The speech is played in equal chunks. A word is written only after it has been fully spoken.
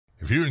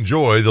If you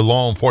enjoy the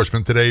Law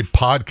Enforcement Today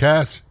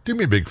podcast, do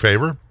me a big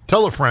favor.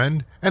 Tell a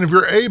friend. And if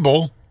you're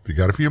able, if you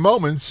got a few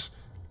moments,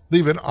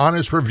 leave an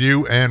honest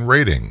review and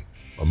rating.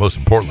 But most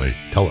importantly,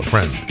 tell a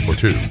friend or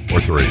two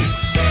or three.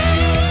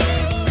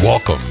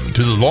 Welcome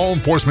to the Law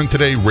Enforcement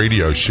Today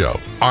radio show.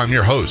 I'm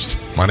your host.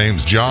 My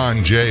name's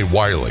John J.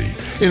 Wiley.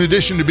 In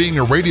addition to being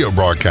a radio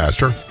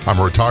broadcaster, I'm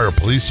a retired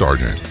police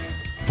sergeant.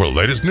 For the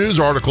latest news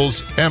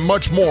articles and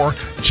much more,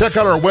 check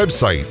out our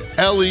website,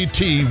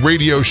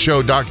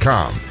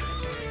 letradioshow.com.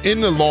 In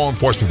the Law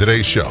Enforcement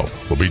Today show,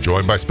 we'll be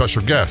joined by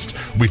special guests.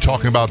 We'll be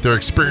talking about their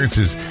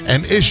experiences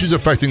and issues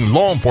affecting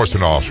law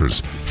enforcement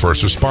officers,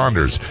 first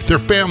responders, their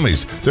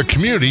families, their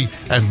community,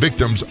 and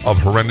victims of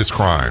horrendous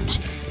crimes.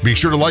 Be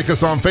sure to like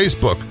us on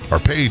Facebook. Our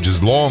page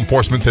is Law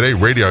Enforcement Today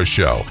Radio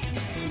Show.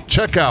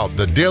 Check out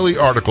the daily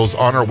articles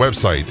on our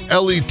website,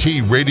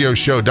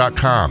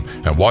 letradioshow.com.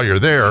 And while you're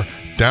there,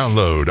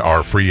 download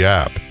our free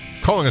app.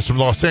 Calling us from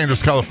Los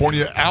Angeles,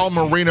 California, Al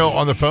Marino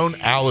on the phone.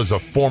 Al is a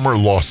former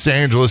Los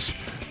Angeles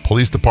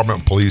Police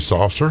Department police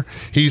officer.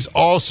 He's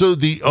also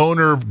the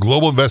owner of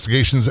Global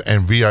Investigations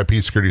and VIP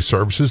Security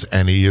Services,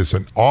 and he is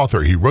an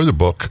author. He wrote a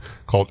book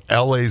called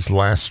LA's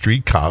Last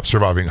Street Cop,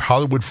 Surviving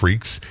Hollywood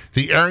Freaks,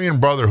 the Aryan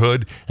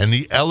Brotherhood, and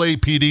the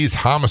LAPD's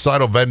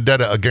homicidal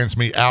vendetta against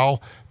me.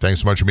 Al,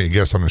 thanks so much for being a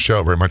guest on the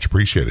show. Very much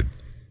appreciated.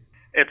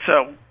 It's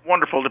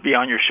wonderful to be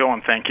on your show,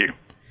 and thank you.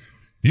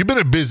 You've been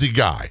a busy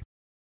guy.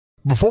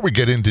 Before we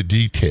get into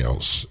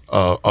details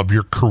of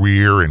your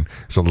career, and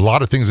there's a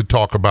lot of things to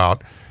talk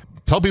about,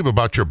 tell people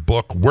about your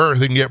book, where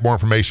they can get more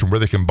information, where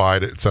they can buy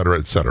it, et cetera,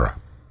 et cetera.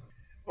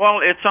 Well,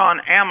 it's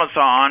on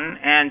Amazon,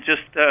 and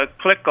just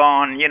click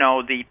on,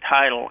 the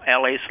title,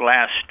 LA's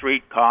Last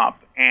Street Cop,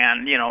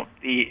 and,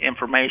 the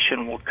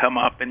information will come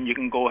up, and you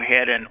can go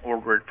ahead and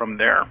order it from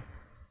there.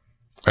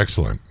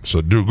 Excellent.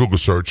 So do a Google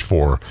search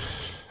for...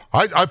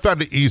 I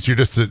found it easier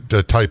just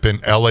to type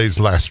in LA's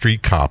Last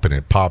Street Cop, and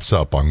it pops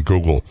up on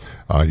Google.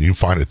 You can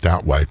find it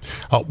that way.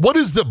 What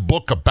is the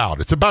book about?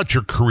 It's about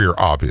your career,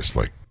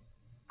 obviously.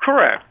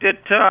 Correct.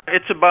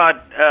 It's about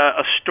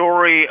a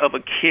story of a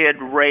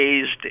kid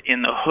raised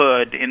in the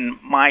hood. In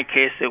my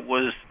case, it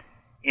was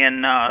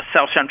in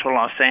South Central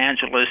Los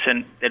Angeles,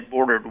 and it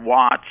bordered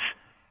Watts.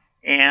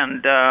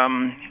 And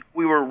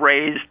we were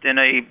raised in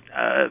a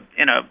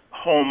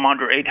home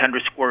under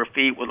 800 square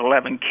feet with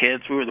 11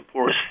 kids. We were the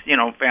poorest,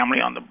 family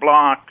on the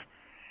block.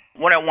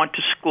 When I went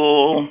to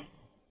school,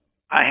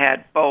 I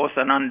had both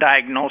an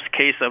undiagnosed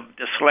case of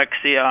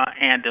dyslexia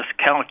and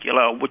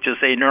dyscalculia, which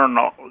is a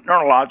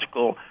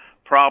neurological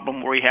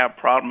problem where you have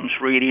problems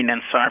reading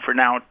and ciphering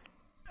out,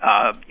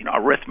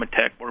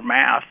 arithmetic or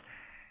math.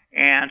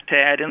 And to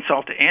add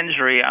insult to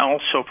injury, I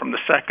also, from the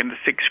 2nd to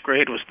 6th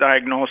grade, was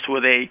diagnosed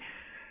with a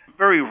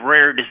very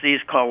rare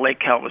disease called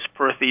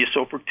Legg-Calvé-Perthes.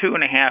 So for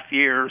 2.5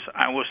 years,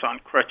 I was on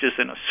crutches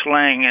in a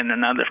sling, and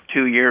another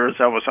 2 years,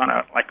 I was on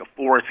a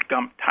Forrest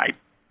Gump type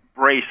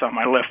brace on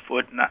my left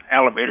foot and an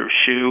elevator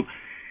shoe.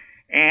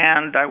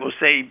 And I was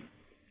a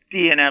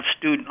DNF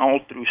student all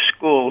through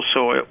school,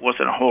 so it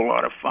wasn't a whole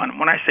lot of fun.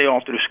 When I say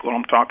all through school,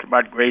 I'm talking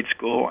about grade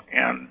school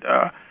and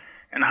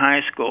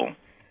high school.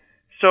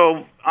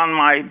 So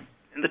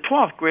in the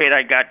 12th grade,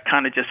 I got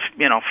kind of just,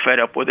 fed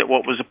up with it.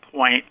 What was the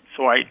point?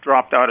 So I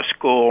dropped out of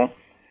school.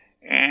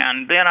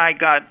 And then I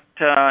got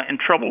in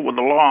trouble with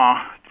the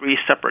law 3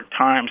 separate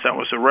times. I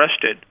was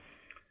arrested.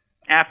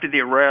 After the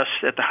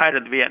arrest, at the height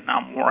of the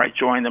Vietnam War, I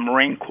joined the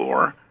Marine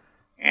Corps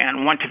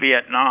and went to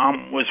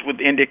Vietnam, was with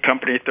the India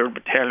Company, 3rd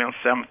Battalion,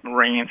 7th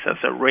Marines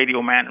as a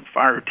radio man and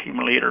fire team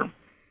leader.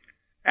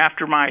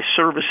 After my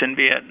service in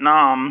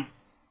Vietnam,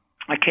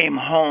 I came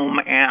home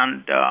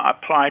and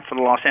applied for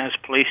the Los Angeles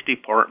Police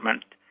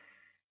Department.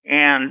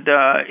 And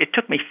it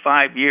took me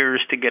 5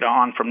 years to get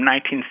on from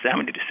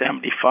 1970 to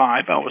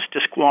 75. I was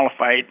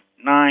disqualified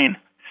 9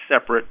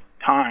 separate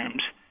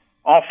times,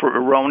 all for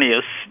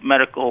erroneous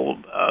medical,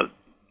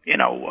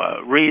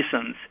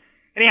 reasons.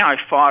 Anyhow, I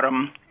fought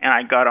them, and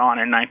I got on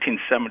in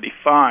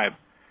 1975.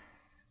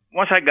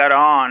 Once I got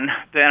on,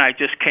 then I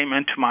just came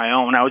into my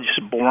own. I was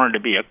just born to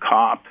be a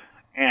cop.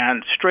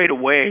 And straight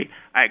away,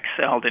 I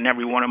excelled in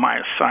every one of my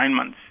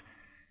assignments.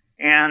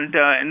 And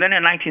then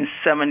in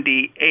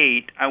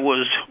 1978, I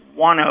was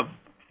one of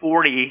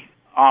 40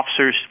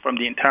 officers from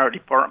the entire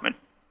department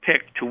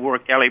picked to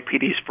work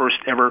LAPD's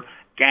first ever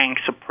gang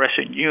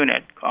suppression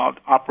unit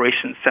called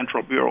Operation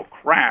Central Bureau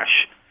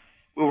Crash.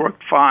 We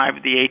worked 5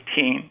 of the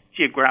 18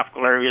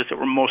 geographical areas that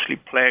were mostly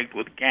plagued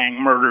with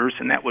gang murders,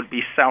 and that would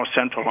be South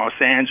Central Los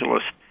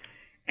Angeles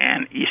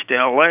and East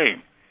LA.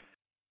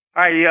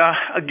 I,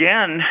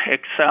 again,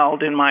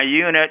 excelled in my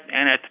unit,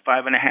 and at the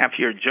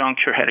 5.5-year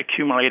juncture had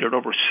accumulated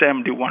over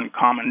 71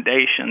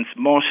 commendations,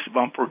 most of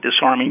them for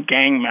disarming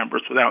gang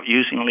members without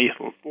using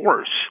lethal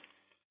force.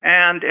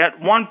 And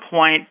at one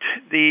point,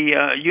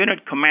 the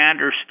unit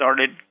commander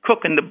started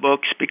cooking the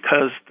books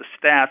because the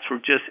stats were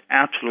just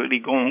absolutely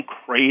going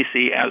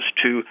crazy as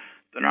to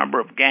the number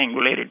of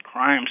gang-related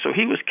crimes. So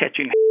he was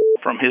catching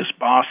from his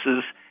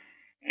bosses,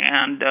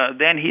 and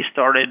then he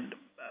started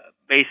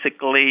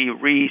basically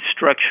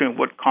restructuring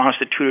what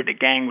constituted a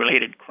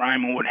gang-related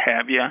crime and what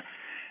have you.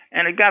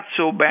 And it got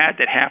so bad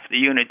that half the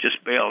unit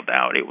just bailed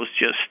out. It was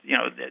just,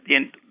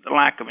 the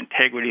lack of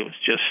integrity was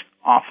just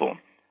awful.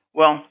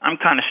 Well, I'm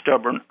kind of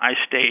stubborn. I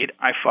stayed.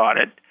 I fought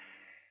it.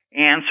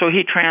 And so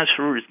he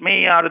transfers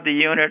me out of the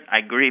unit.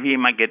 I grieve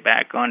him. I get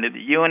back onto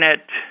the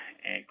unit.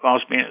 And he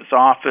calls me in his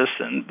office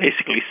and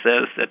basically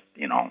says that,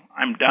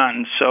 I'm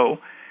done. So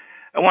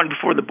I went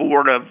before the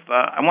board of,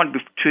 I went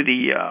to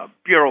the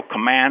bureau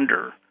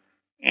commander,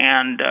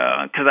 and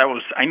because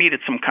I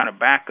needed some kind of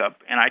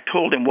backup, and I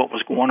told him what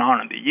was going on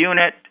in the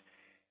unit,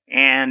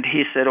 and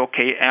he said,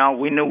 "Okay, Al,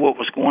 we knew what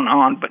was going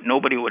on, but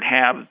nobody would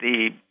have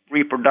the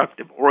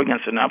reproductive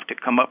organs enough to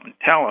come up and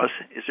tell us.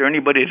 Is there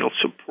anybody that'll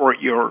support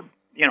your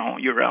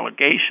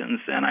allegations?"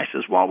 And I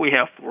says, "Well, we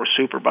have 4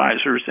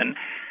 supervisors, and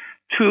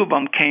 2 of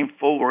them came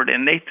forward,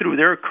 and they threw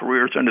their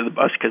careers under the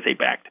bus because they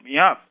backed me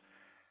up."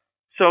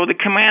 So the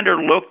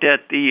commander looked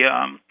at the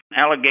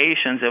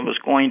allegations and was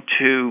going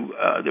to,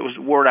 there was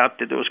word out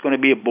that there was going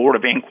to be a board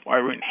of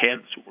inquiry and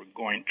heads were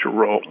going to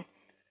roll.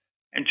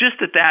 And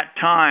just at that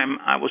time,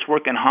 I was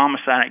working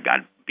homicide. I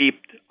got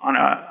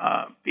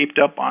beeped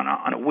up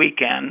on a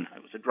weekend.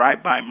 It was a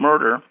drive-by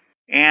murder.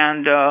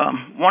 And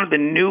one of the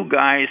new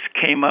guys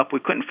came up. We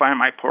couldn't find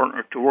my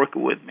partner to work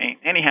with me.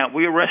 Anyhow,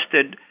 we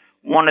arrested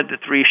one of the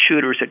 3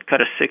 shooters that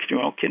cut a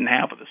 16-year-old kid in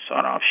half with a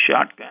sawed-off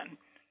shotgun.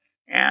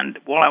 And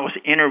while I was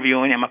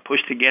interviewing him, I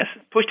pushed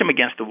him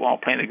against the wall,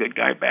 playing the good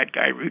guy, bad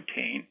guy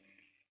routine.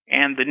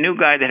 And the new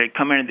guy that had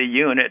come into the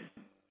unit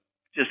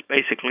just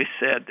basically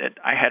said that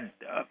I had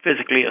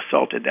physically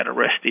assaulted that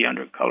arrestee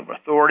under color of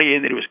authority,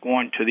 and that he was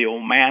going to the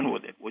old man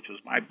with it, which was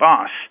my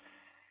boss.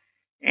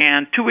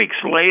 And 2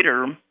 weeks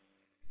later,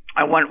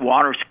 I went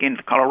water skiing to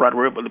the Colorado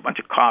River with a bunch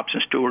of cops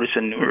and stewardess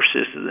and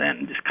nurses,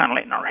 and just kind of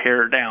letting our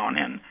hair down.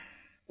 And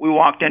we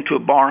walked into a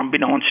bar,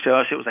 unbeknownst to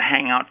us, it was a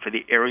hangout for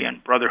the Aryan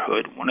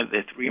Brotherhood, one of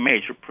the 3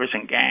 major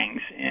prison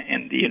gangs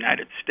in the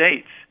United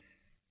States.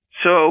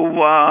 So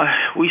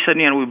we said,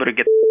 we better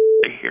get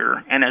out of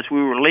here. And as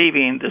we were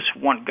leaving, this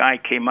one guy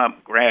came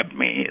up, grabbed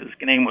me. His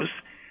name was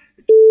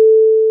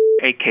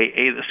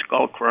a.k.a. the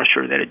Skull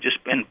Crusher, that had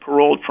just been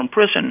paroled from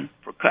prison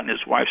for cutting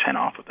his wife's hand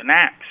off with an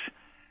axe.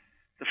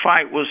 The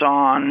fight was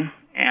on,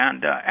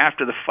 and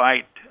after the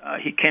fight,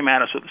 he came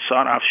at us with a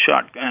sawed-off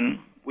shotgun.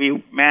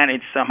 We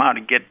managed somehow to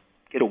get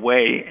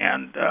away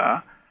and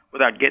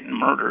without getting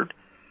murdered.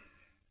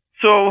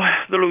 So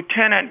the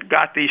lieutenant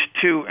got these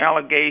 2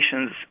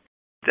 allegations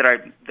that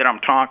I'm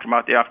talking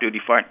about, the off-duty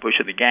fight push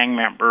of the gang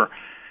member,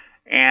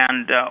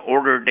 and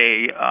ordered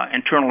a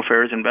internal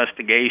affairs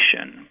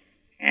investigation.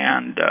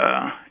 And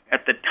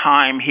at the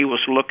time, he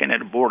was looking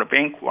at a board of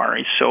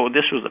inquiry, so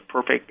this was the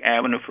perfect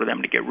avenue for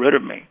them to get rid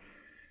of me.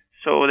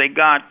 So they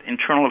got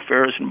internal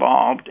affairs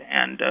involved,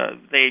 and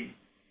they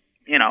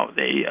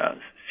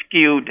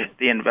skewed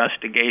the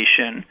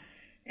investigation,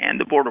 and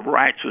the Board of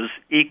Rights was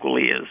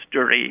equally as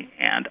dirty.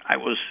 And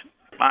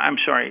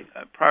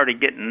prior to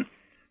getting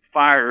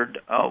fired,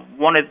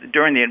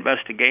 during the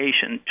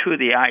investigation, 2 of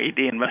the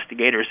IED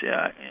investigators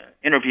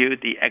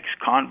interviewed the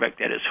ex-convict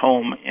at his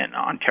home in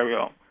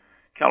Ontario,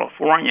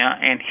 California,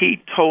 and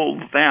he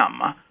told them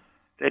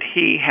that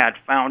he had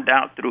found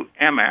out through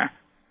Emma,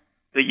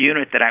 the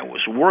unit that I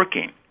was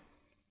working,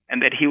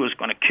 and that he was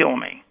going to kill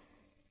me.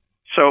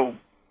 So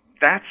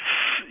that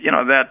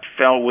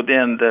fell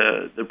within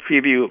the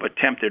preview of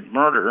attempted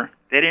murder.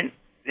 They didn't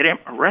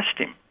arrest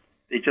him.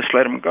 They just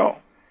let him go.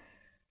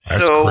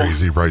 That's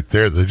crazy right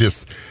there. They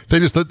just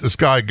let this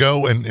guy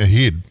go, and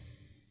he had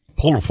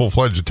pulled a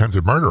full-fledged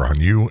attempted murder on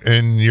you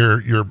and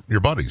your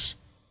buddies.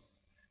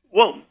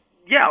 Well,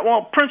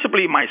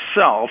 principally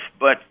myself,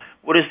 but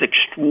what is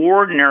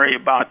extraordinary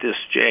about this,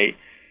 Jay,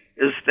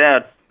 is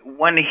that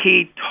when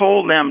he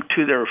told them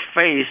to their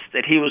face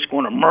that he was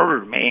going to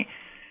murder me,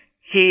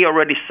 he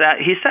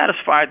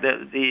satisfied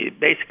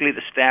basically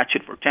the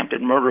statute for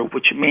attempted murder,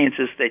 which means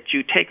is that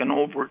you take an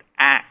overt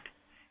act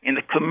in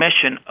the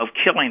commission of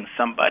killing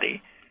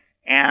somebody,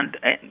 and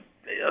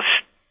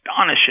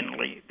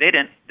astonishingly, they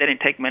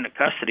didn't take him into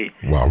custody.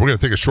 Wow, we're going to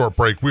take a short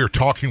break. We are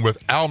talking with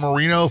Al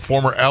Marino,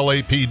 former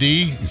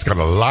LAPD. He's got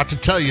a lot to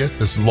tell you.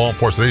 This is Law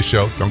Enforcement Today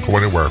Show. Don't go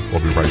anywhere.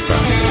 We'll be right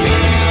back.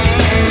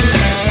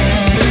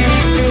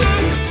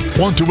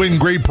 Want to win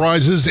great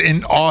prizes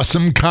in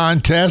awesome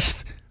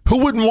contests?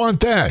 Who wouldn't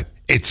want that?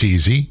 It's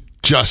easy.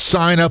 Just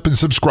sign up and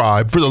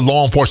subscribe for the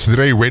Law Enforcement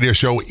Today radio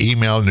show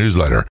email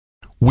newsletter.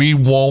 We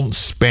won't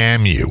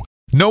spam you.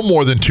 No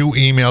more than 2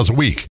 emails a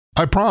week.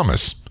 I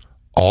promise.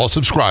 All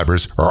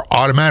subscribers are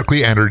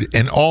automatically entered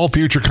in all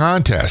future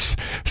contests.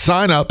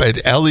 Sign up at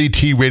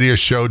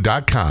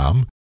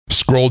letradioshow.com.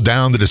 Scroll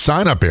down to the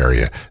sign up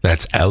area.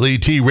 That's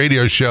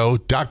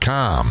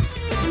letradioshow.com.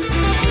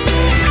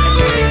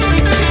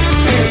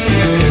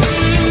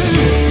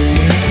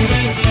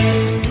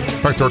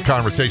 Back to our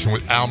conversation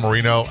with Al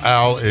Marino.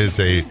 Al is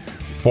a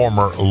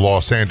former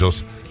Los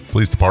Angeles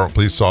Police Department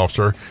police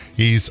officer.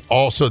 He's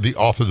also the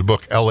author of the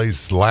book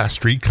LA's Last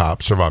Street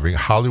Cop, Surviving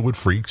Hollywood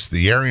Freaks,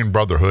 the Aryan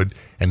Brotherhood,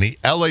 and the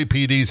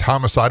LAPD's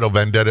homicidal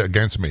vendetta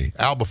against me.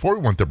 Al, before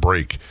we went to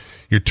break,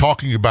 you're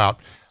talking about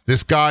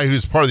this guy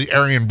who's part of the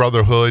Aryan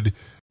Brotherhood,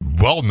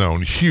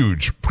 well-known,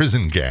 huge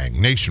prison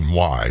gang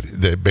nationwide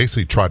that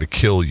basically tried to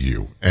kill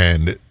you.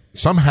 And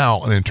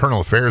somehow an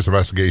internal affairs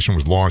investigation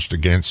was launched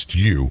against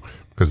you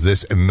because of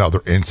this and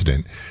another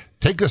incident.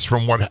 Take us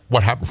from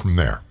what happened from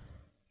there.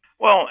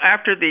 Well,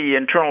 after the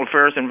internal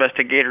affairs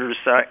investigators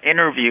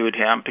interviewed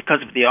him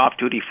because of the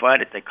off-duty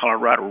fight at the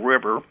Colorado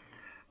River,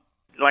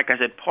 like I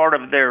said, part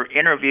of their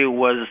interview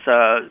was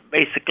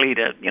basically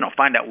to,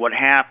 find out what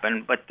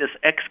happened. But this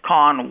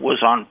ex-con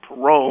was on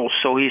parole,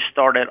 so he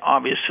started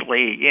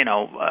obviously,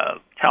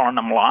 telling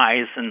them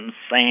lies and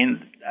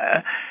saying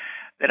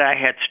that I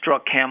had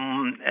struck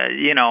him,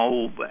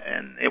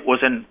 and it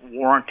wasn't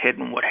warranted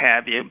and what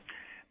have you.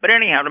 But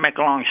anyhow, to make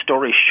a long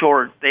story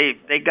short,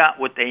 they got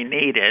what they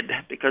needed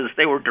because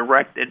they were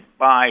directed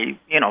by,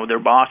 their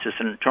bosses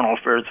in internal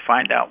affairs to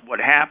find out what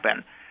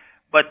happened.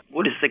 But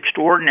what is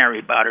extraordinary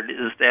about it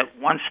is that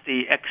once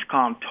the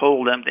ex-con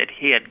told them that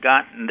he had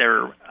gotten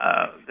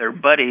their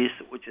buddies,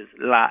 which is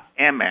La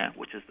M,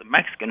 which is the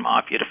Mexican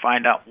mafia, to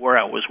find out where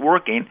I was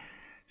working,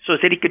 so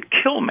that he could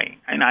kill me.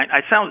 And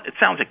it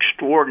sounds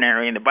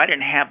extraordinary, and if I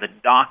didn't have the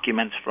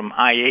documents from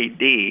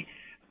IAD,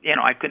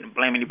 I couldn't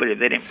blame anybody if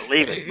they didn't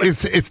believe it. But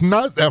it's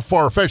not that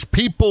far-fetched.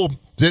 People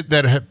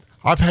that have,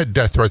 I've had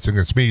death threats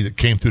against me that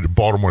came through the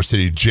Baltimore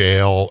City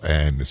jail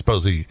and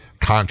supposedly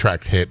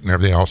contract hit and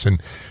everything else.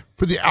 And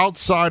for the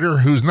outsider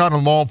who's not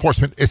in law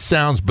enforcement, it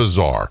sounds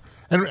bizarre.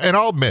 And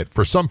I'll admit,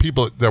 for some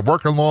people that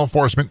work in law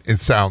enforcement, it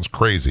sounds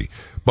crazy.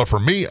 But for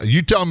me,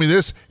 you tell me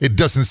this, it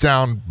doesn't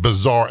sound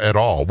bizarre at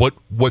all.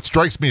 What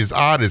strikes me as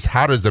odd is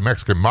how does the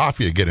Mexican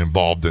mafia get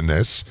involved in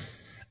this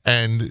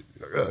and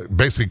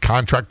basically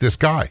contract this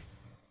guy?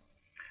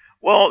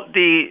 Well,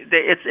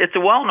 it's a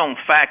well-known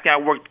fact. I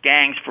worked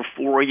gangs for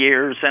 4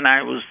 years, and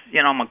I was,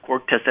 I'm a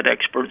court-tested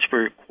expert,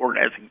 Superior Court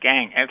as a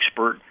gang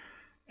expert.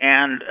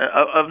 And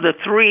of the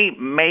three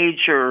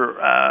major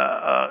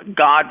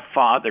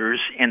godfathers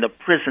in the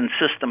prison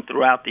system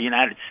throughout the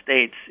United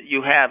States,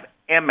 you have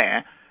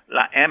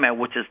La M,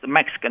 which is the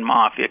Mexican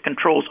mafia,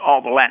 controls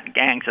all the Latin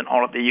gangs in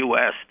all of the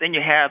U.S. Then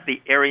you have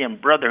the Aryan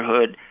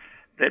Brotherhood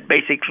that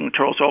basically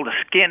controls all the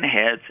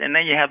skinheads, and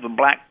then you have the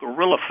Black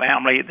Guerrilla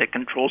family that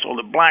controls all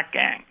the black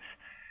gangs.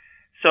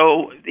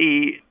 So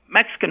the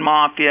Mexican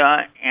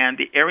mafia and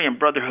the Aryan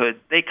Brotherhood,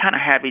 they kind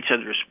of have each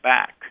other's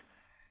back,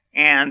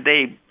 and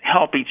they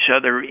help each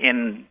other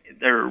in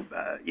their,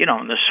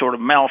 in this sort of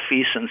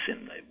malfeasance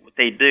in what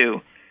they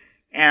do.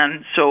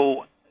 And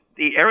so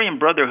the Aryan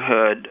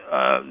Brotherhood,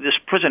 this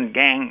prison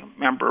gang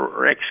member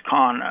or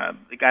ex-con,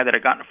 the guy that I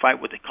got in a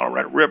fight with at the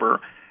Colorado River,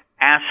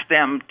 asked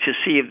them to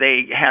see if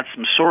they had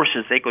some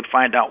sources they could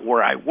find out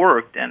where I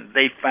worked, and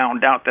they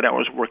found out that I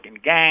was working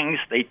gangs.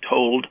 They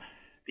told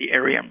the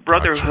Aryan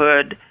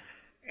Brotherhood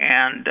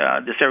and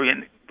this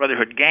Aryan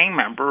Brotherhood gang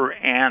member,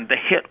 and the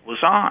hit was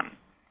on.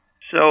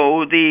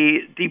 So the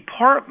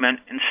department,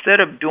 instead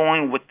of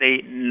doing what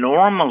they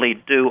normally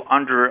do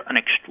under an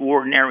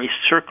extraordinary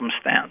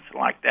circumstance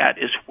like that,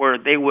 is where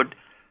they would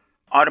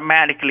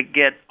automatically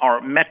get our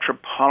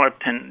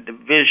Metropolitan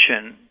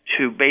Division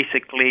to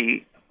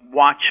basically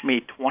watch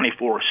me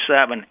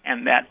 24/7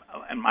 and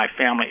my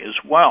family as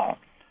well.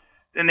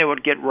 Then they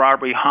would get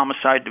Robbery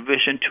Homicide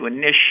Division to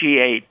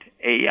initiate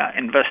a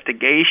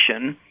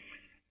investigation,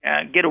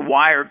 get a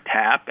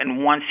wiretap,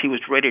 and once he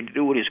was ready to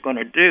do what he's going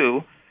to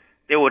do,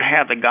 they would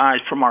have the guys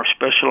from our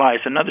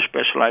another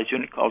specialized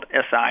unit called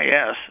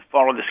SIS,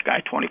 follow this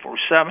guy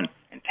 24/7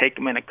 and take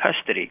him into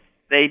custody.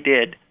 They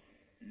did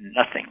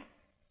nothing,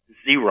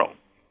 zero,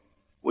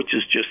 which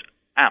is just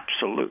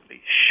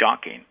absolutely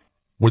shocking.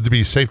 Would it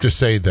be safe to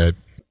say that,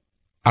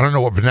 I don't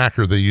know what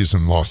vernacular they use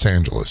in Los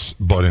Angeles,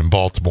 but in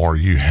Baltimore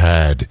you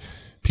had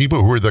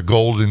people who were the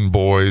golden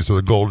boys or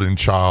the golden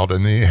child,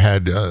 and then you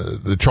had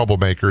the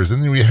troublemakers,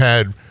 and then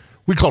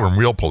we called them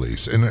real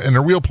police. And the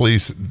real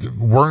police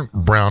weren't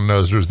brown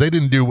nosers. They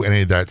didn't do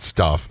any of that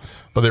stuff,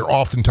 but they're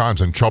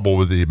oftentimes in trouble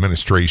with the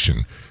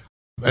administration.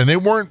 And they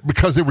weren't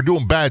because they were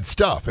doing bad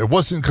stuff. It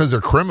wasn't because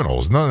they're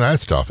criminals, none of that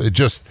stuff. It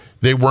just,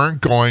 they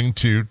weren't going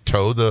to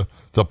toe the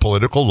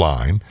political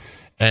line,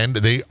 and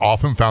they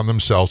often found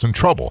themselves in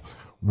trouble.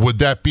 Would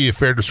that be a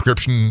fair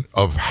description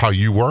of how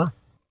you were?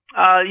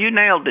 You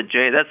nailed it,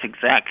 Jay. That's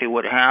exactly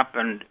what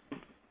happened.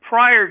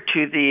 Prior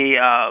to the,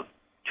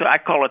 I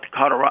call it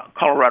the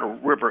Colorado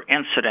River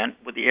incident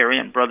with the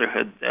Aryan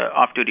Brotherhood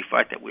off-duty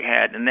fight that we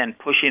had, and then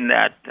pushing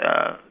that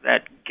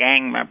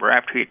gang member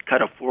after he'd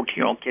cut a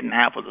 14-year-old kid in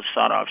half with a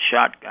sawed-off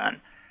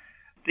shotgun,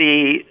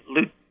 the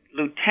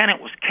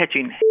lieutenant was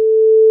catching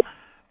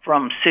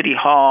from City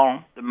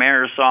Hall, the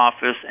mayor's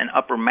office, and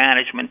upper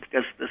management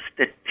because the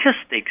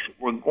statistics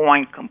were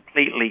going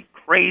completely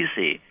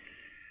crazy.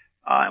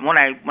 And what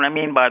I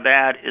mean by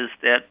that is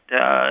that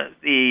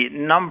the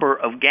number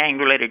of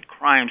gang-related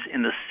crimes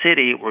in the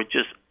city were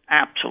just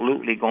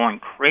absolutely going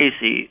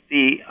crazy.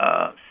 The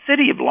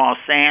city of Los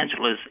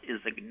Angeles is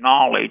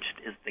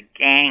acknowledged as the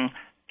gang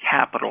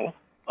capital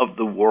of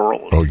the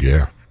world. Oh,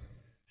 yeah.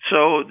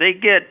 So they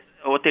get,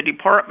 what the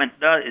department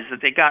does is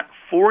that they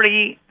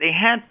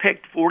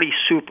handpicked 40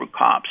 super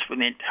cops for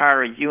the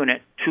entire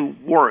unit to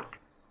work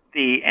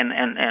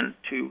and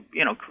to,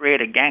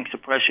 create a gang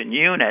suppression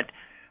unit.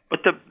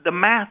 But the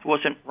math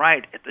wasn't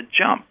right at the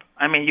jump.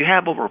 I mean, you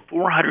have over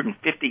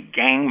 450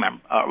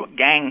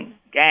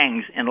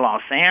 gangs in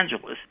Los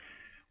Angeles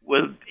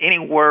with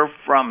anywhere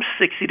from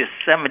 60 to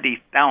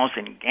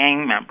 70,000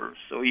 gang members.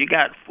 So you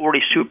got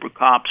 40 super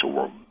cops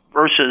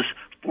versus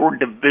 4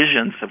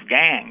 divisions of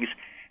gangs.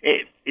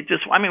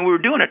 We were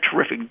doing a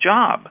terrific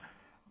job.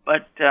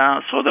 But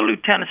so the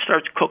lieutenant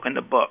starts cooking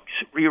the books,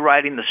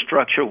 rewriting the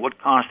structure of what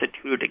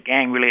constituted a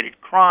gang-related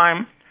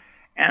crime.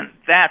 And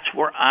that's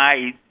where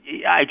I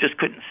just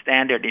couldn't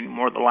stand it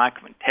anymore, the lack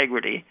of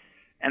integrity.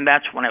 And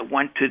that's when I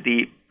went to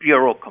the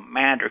bureau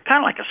commander,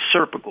 kind of like a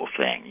Serpico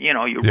thing. You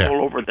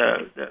roll over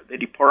the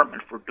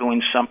department for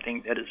doing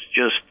something that is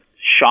just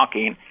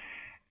shocking.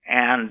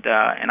 And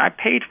I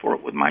paid for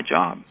it with my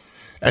job.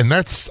 And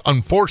that's,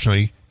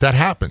 unfortunately, that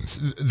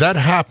happens. That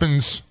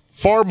happens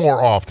far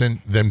more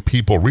often than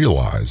people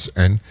realize.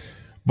 And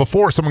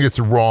before someone gets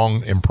a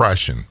wrong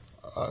impression,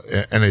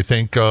 and they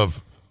think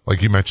of,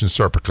 like you mentioned,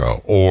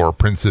 Serpico or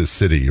Princess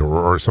City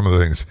or some of the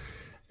things,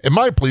 in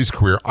my police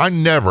career, I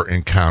never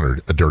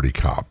encountered a dirty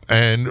cop.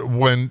 And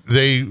when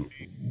they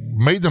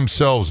made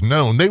themselves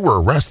known, they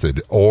were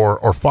arrested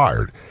or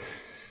fired.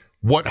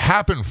 What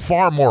happened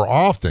far more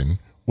often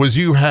was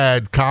you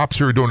had cops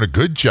who were doing a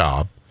good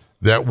job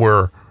that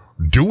were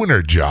doing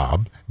their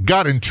job,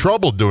 got in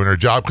trouble doing their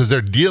job because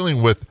they're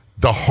dealing with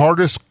the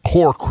hardest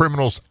core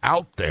criminals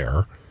out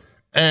there.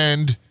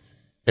 And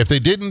if they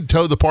didn't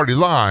toe the party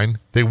line,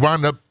 they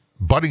wound up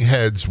butting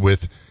heads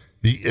with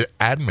the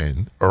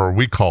admin, or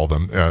we call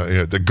them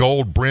the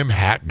gold brim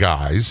hat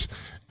guys.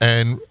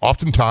 And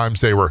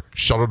oftentimes they were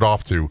shuttled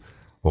off to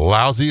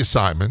lousy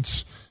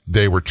assignments.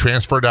 They were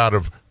transferred out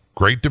of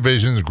great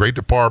divisions, great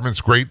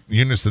departments, great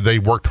units that they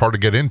worked hard to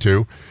get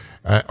into,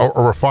 or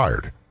were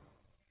fired.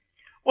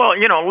 Well,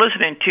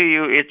 listening to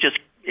you, it's just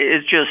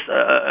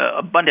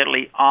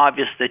abundantly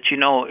obvious that you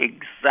know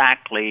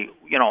exactly,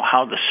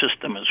 how the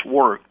system has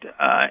worked.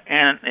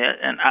 And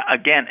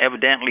again,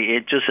 evidently,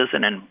 it just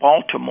isn't in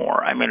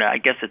Baltimore. I mean, I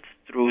guess it's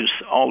through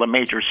all the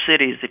major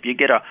cities. If you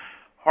get a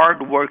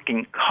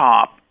hardworking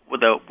cop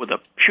with a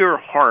pure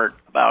heart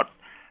about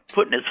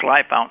putting his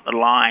life out on the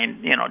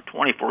line,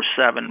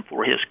 24/7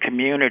 for his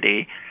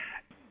community,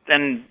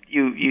 then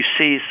you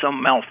see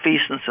some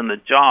malfeasance in the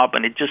job,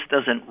 and it just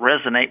doesn't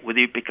resonate with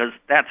you because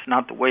that's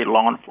not the way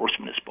law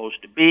enforcement is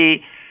supposed to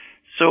be.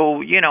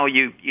 So,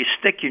 you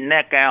stick your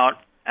neck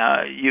out,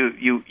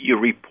 you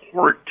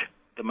report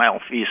the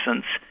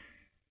malfeasance,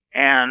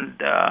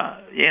 and,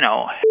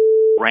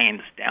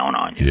 rains down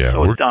on you. Yeah,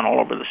 so it's done all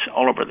over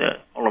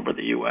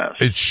the U.S.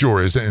 It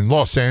sure is. And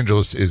Los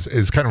Angeles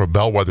is kind of a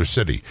bellwether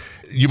city.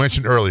 You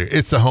mentioned earlier,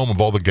 it's the home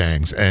of all the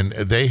gangs, and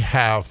they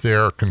have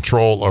their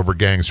control over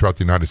gangs throughout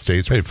the United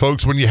States. Hey,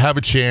 folks, when you have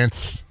a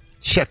chance,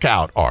 check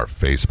out our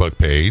Facebook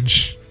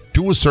page.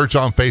 Do a search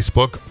on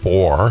Facebook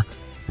for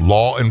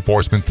Law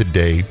Enforcement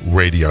Today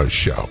Radio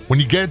Show.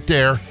 When you get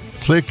there,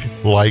 click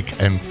like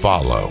and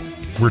follow.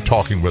 We're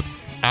talking with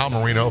Al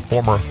Marino,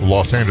 former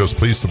Los Angeles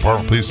Police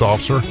Department police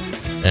officer,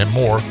 and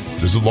more.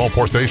 This is Law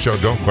Enforcement Today Show.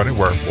 Don't go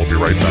anywhere. We'll be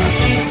right back.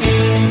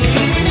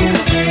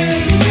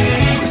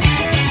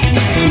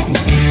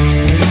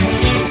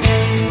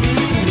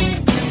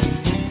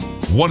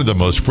 One of the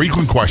most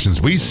frequent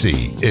questions we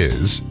see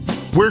is,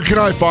 where can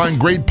I find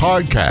great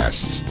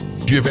podcasts?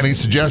 Do you have any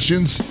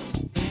suggestions?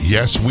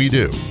 Yes, we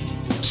do.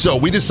 So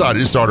we decided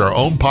to start our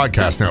own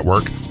podcast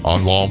network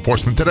on Law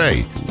Enforcement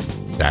Today.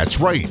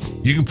 That's right.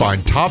 You can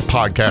find top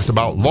podcasts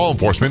about law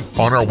enforcement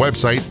on our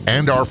website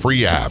and our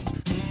free app.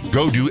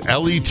 Go to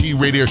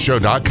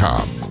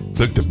letradioshow.com,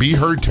 click the Be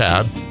Heard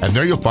tab, and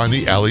there you'll find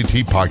the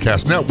LET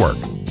Podcast Network.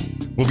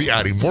 We'll be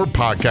adding more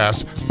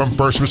podcasts from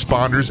first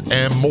responders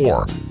and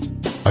more.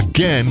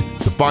 Again,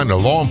 to find the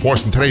Law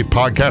Enforcement Today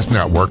Podcast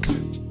Network,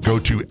 go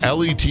to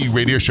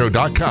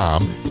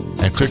letradioshow.com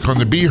and click on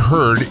the Be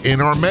Heard in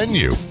our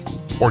menu,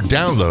 or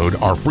download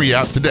our free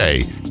app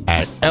today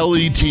at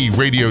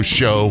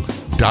letradioshow.com.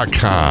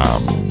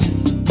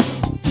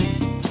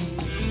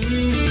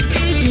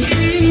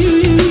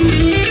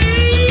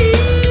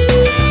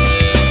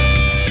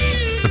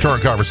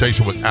 Return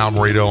conversation with Al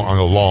Marino on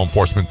the Law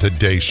Enforcement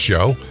Today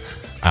show.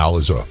 Al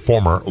is a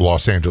former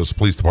Los Angeles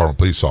Police Department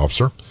police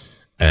officer,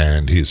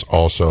 and he's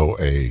also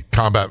a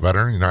combat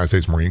veteran, United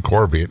States Marine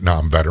Corps,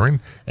 Vietnam veteran,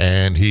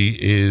 and he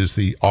is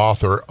the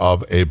author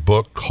of a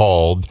book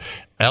called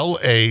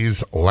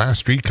LA's Last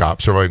Street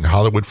Cop, Surviving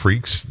Hollywood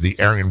Freaks, the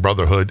Aryan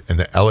Brotherhood, and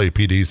the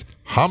LAPD's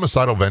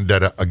Homicidal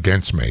Vendetta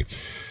Against Me.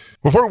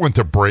 Before we went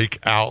to break,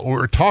 Al, we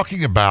were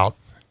talking about,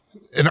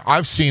 and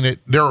I've seen it,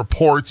 there are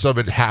reports of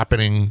it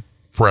happening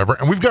forever,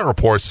 and we've got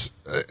reports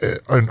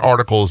and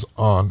articles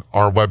on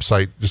our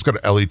website. Just go to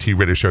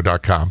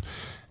letradioshow.com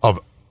of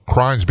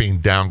crime's being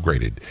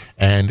downgraded.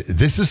 And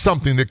this is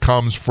something that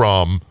comes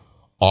from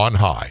on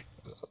high.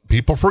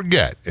 People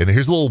forget, and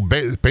here's a little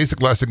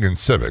basic lesson in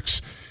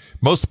civics.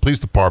 Most police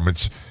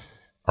departments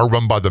are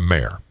run by the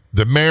mayor.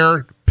 The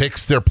mayor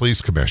picks their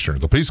police commissioner.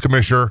 The police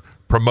commissioner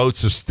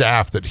promotes the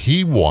staff that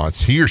he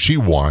or she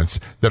wants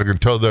that are going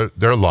to toe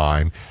their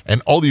line,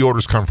 and all the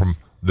orders come from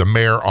the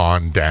mayor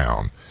on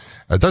down.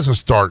 It doesn't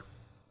start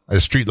at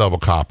a street-level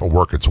cop and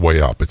work its way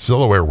up. It's the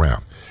other way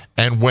around.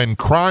 And when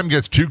crime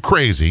gets too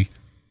crazy,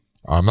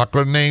 I'm not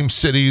going to name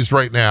cities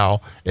right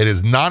now, it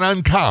is not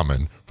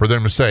uncommon for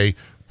them to say,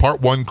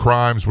 Part 1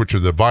 crimes, which are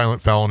the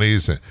violent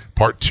felonies, and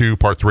Part 2,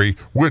 Part 3,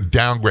 we're going to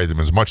downgrade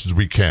them as much as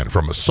we can,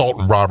 from assault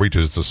and robbery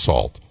to just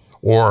assault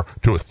or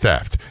to a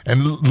theft.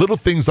 And little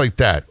things like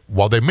that,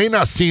 while they may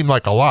not seem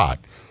like a lot,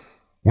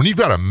 when you've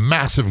got a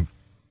massive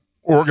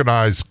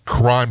organized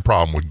crime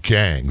problem with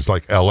gangs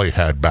like LA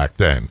had back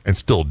then and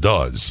still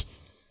does,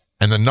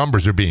 and the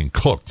numbers are being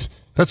cooked,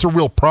 that's a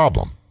real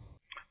problem.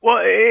 Well,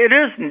 it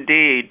is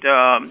indeed.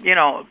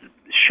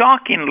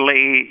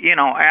 Shockingly,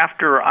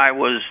 after I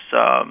was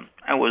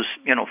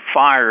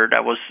fired.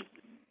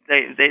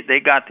 They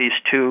got these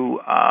two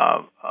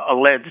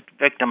alleged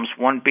victims,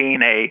 one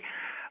being a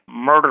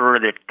murderer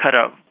that cut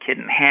a kid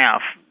in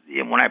half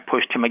when I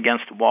pushed him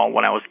against the wall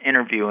when I was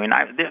interviewing.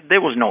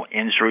 There was no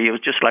injury. It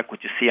was just like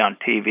what you see on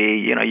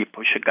TV. You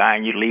push a guy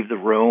and you leave the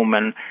room,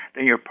 and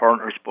then your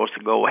partner is supposed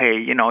to go, hey,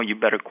 you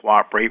better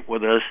cooperate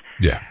with us.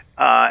 Yeah.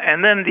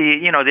 And then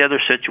the other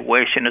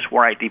situation is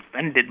where I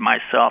defended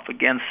myself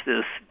against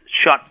this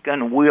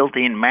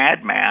shotgun-wielding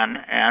madman,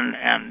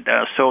 and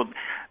so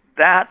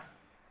that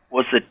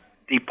was the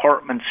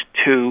department's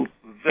two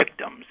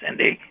victims, and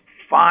they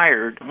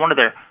fired one of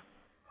their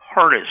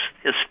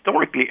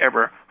historically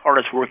ever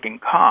hardest working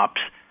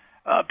cops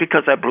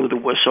because I blew the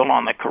whistle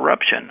on the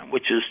corruption,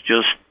 which is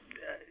just,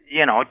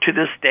 to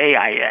this day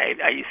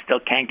I still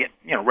can't get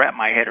wrap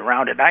my head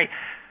around it. I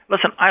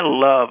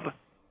love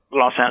the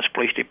Los Angeles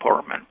Police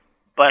Department,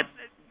 but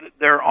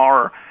there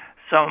are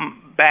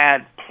some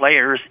bad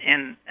players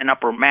in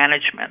upper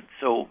management.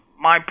 So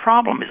my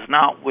problem is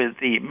not with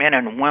the men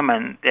and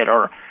women that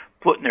are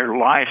putting their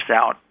lives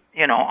out,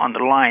 on the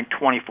line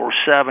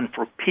 24/7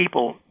 for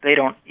people they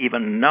don't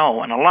even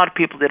know, and a lot of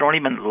people they don't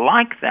even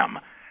like them.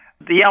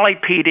 The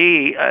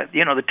LAPD,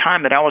 the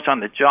time that I was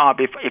on the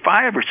job, if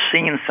I ever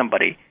seen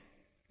somebody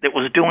that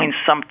was doing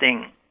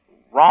something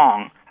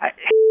wrong, I'd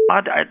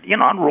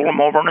roll them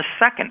over in a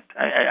second.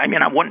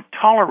 I wouldn't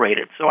tolerate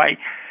it. So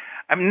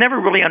I've never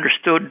really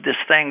understood this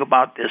thing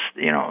about this,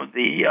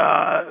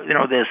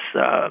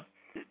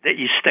 that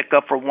you stick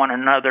up for one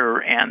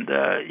another, and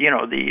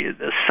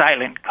the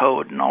silent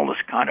code and all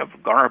this kind of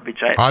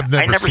garbage. I've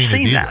never seen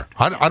it either.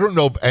 I don't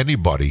know of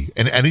anybody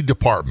in any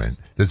department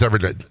that's ever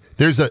done.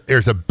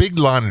 There's a big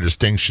line of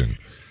distinction.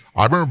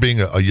 I remember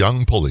being a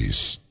young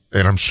police,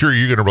 and I'm sure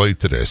you're going to relate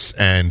to this.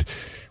 And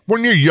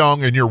when you're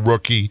young and you're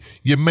rookie,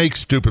 you make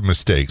stupid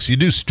mistakes. You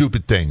do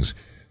stupid things.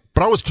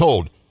 But I was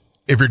told,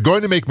 if you're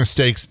going to make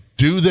mistakes,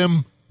 do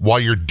them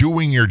while you're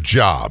doing your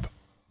job,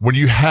 when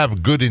you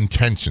have good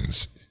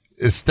intentions.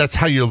 That's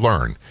how you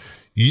learn.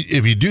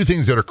 If you do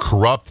things that are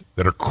corrupt,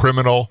 that are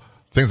criminal,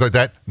 things like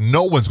that,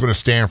 no one's going to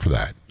stand for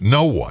that.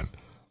 No one.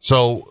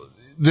 So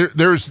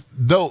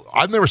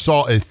I never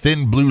saw a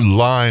thin blue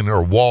line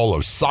or wall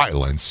of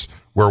silence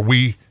where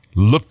we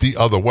looked the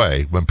other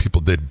way when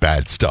people did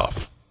bad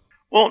stuff.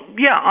 Well,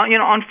 yeah,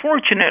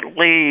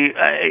 unfortunately,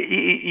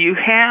 you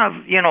have,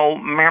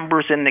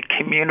 members in the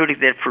community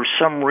that for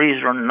some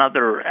reason or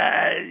another,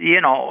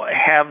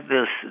 have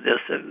this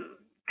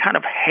kind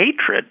of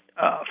hatred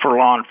for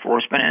law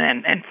enforcement.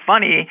 And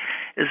funny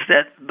is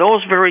that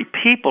those very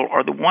people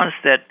are the ones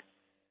that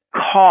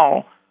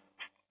call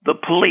the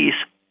police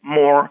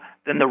more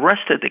than the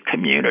rest of the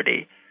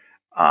community.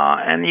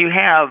 And you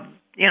have,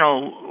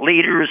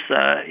 leaders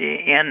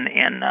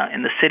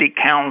in the city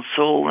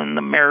council and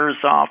the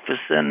mayor's office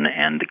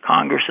and the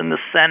Congress and the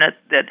Senate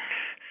that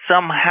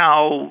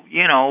somehow,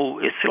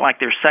 it's like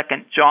their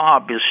second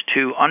job is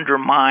to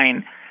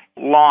undermine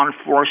law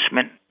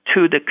enforcement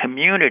to the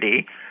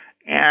community.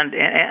 And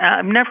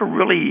I've never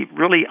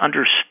really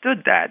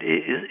understood that.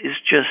 It's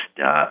just,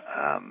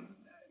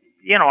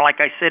 like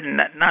I said,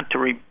 not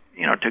to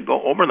to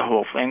go over the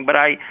whole thing, but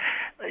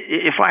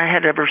if I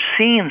had ever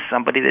seen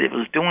somebody that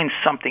was doing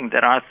something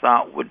that I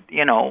thought would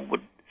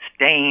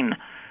stain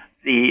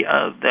the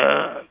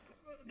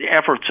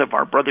efforts of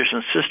our brothers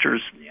and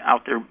sisters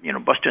out there,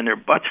 busting their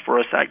butts for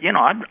us,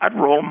 I'd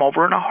roll them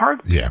over in a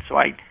heartbeat. Yeah. So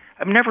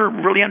I've never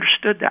really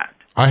understood that.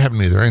 I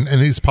haven't either. And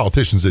these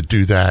politicians that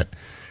do that,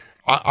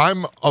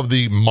 I'm of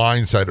the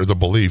mindset or the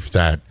belief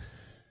that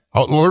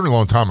I learned a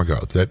long time ago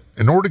that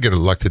in order to get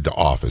elected to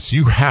office,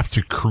 you have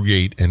to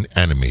create an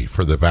enemy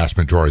for the vast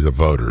majority of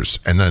the voters.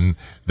 And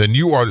then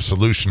you are the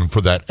solution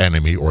for that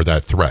enemy or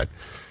that threat.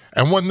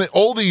 And when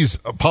all these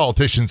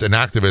politicians and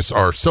activists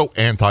are so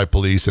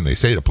anti-police and they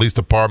say the police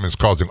department is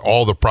causing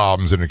all the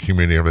problems in the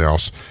community and everything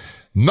else,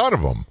 none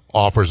of them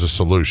offers a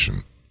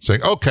solution.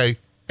 Saying, okay,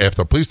 if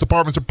the police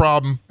department's a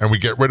problem and we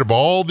get rid of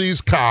all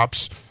these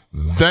cops,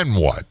 then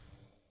what?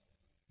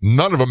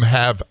 None of them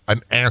have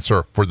an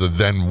answer for the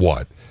then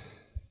what.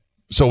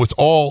 So it's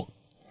all,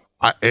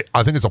 I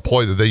think it's a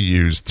ploy that they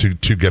use to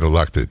get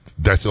elected.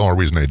 That's the only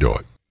reason they do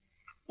it.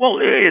 Well,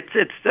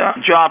 it's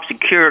job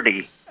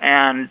security,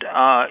 and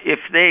if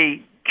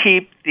they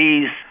keep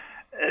these,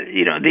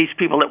 these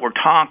people that we're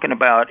talking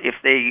about, if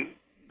they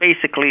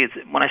basically,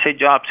 when I say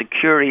job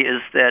security,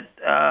 is that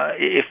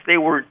if they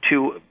were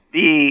to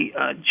be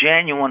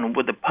genuine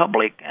with the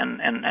public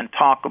and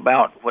talk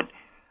about what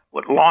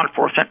law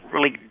enforcement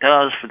really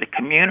does for the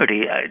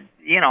community,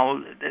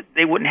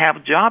 they wouldn't have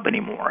a job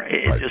anymore.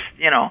 It just,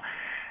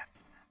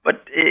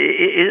 but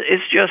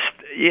it's just,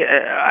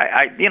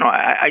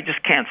 I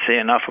just can't say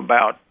enough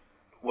about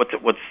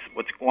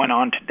what's going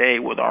on today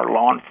with our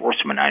law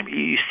enforcement. I mean,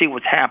 you see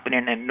what's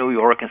happening in New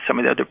York and some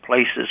of the other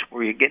places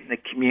where you're getting the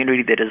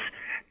community that is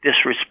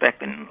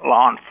disrespecting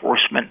law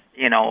enforcement,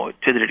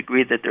 to the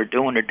degree that they're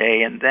doing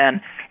today. And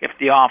then if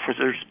the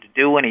officers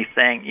do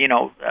anything,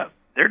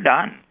 they're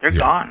done. They're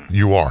gone.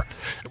 You are.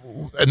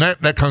 And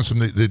that comes from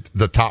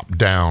the top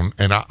down.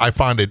 And I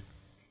find it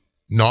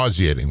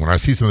nauseating when I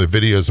see some of the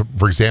videos,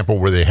 for example,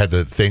 where they had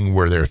the thing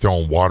where they're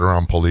throwing water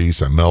on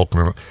police and milk.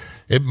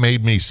 It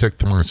made me sick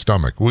to my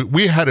stomach.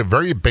 We had a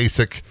very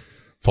basic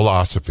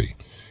philosophy.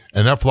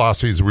 And that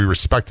philosophy is we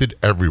respected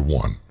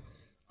everyone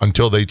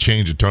until they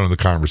changed the tone of the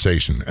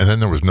conversation. And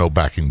then there was no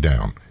backing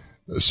down.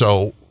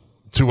 So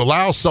to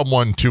allow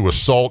someone to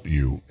assault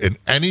you in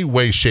any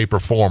way, shape, or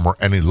form or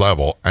any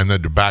level and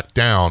then to back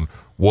down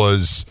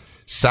was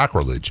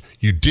sacrilege.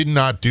 You did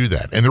not do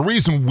that. And the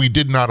reason we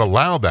did not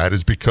allow that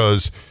is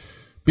because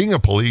being a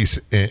police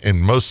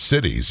in most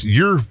cities,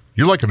 you're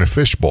like in a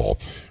fishbowl.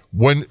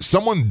 When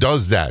someone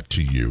does that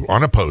to you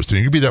on a post, and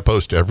you can be that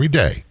post every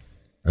day,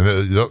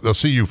 and they'll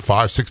see you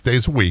 5-6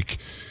 days a week,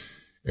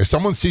 if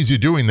someone sees you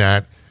doing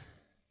that,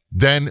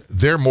 then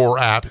they're more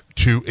apt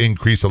to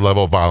increase the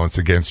level of violence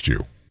against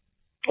you.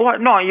 Well,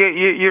 no,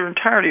 you're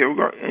entirely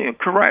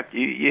correct.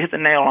 You hit the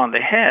nail on the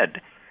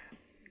head.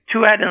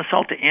 To add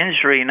insult to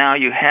injury, now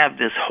you have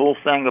this whole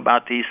thing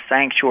about these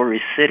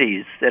sanctuary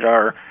cities that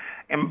are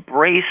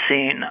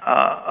embracing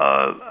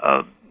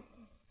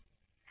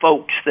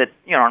folks that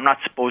are not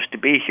supposed to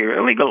be here,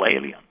 illegal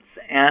aliens,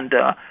 and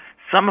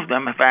some of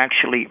them have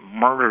actually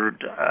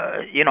murdered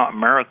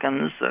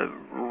Americans,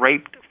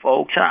 raped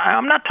folks.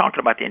 I'm not talking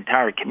about the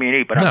entire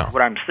community, but no.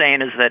 What I'm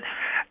saying is that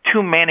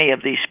too many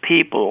of these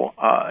people,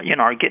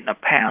 are getting a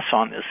pass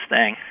on this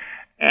thing.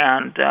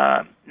 And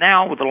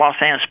now with the Los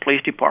Angeles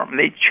Police Department,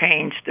 they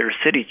changed their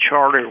city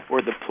charter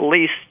where the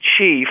police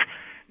chief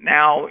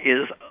now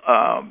is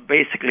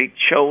basically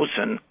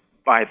chosen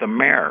by the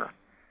mayor.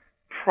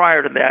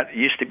 Prior to that, it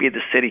used to be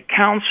the city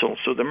council.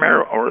 So the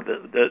mayor or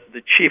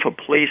the chief of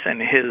police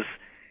and his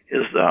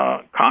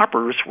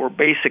coppers were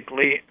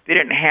basically, they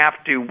didn't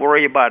have to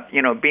worry about,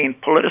 being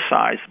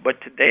politicized.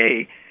 But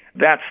today,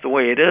 that's the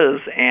way it is.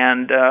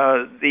 And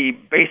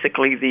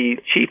basically the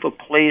chief of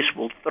police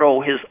will throw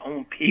his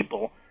own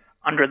people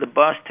under the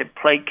bus to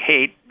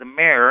placate the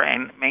mayor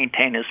and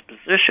maintain his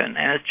position.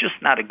 And it's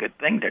just not a good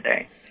thing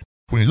today.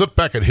 When you look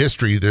back at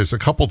history, there's a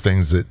couple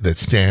things that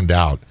stand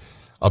out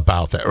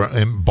about that.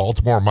 In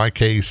Baltimore, in my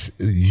case,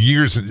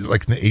 years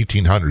like in the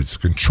 1800s,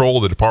 control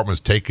of the department was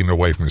taken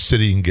away from the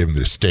city and given to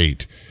the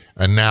state.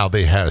 And now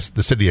the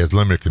city has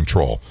limited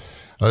control.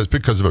 It's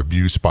because of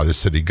abuse by the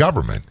city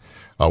government.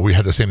 We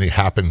had the same thing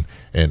happen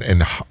in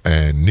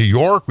New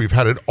York. We've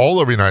had it all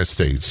over the United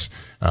States.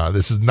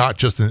 This is not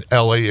just an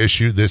LA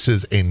issue. This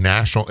is a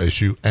national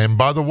issue. And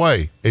by the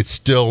way, it's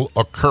still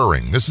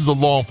occurring. This is the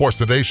Law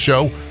Enforcement Today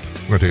show.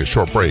 We're going to take a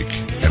short break,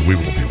 and we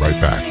will be right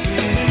back.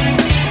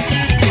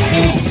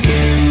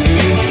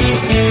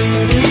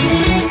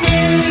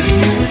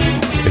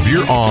 If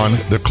you're on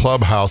the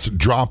Clubhouse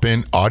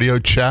drop-in audio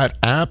chat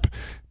app,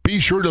 be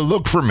sure to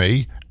look for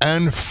me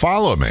and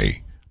follow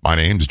me. My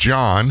name's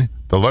John,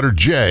 the letter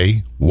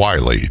J,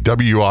 Wiley,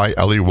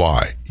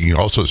 W-I-L-E-Y. You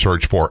can also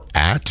search for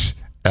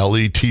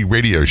 @LET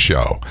Radio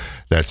Show.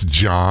 That's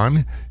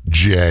John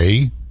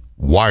J.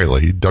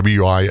 Wiley,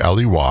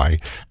 W-I-L-E-Y,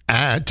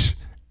 @LET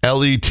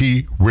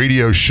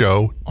Radio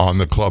Show on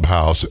the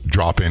Clubhouse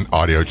drop-in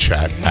audio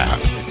chat app.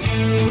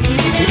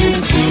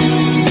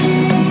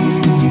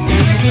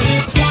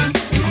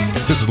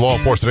 This is Law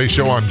Enforcement Today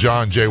show. I'm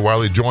John J.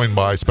 Wiley, joined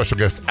by special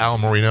guest Al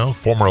Marino,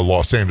 former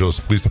Los Angeles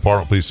Police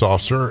Department police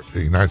officer, a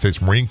United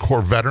States Marine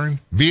Corps veteran,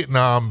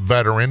 Vietnam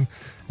veteran,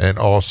 and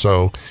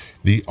also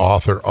the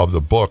author of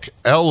the book,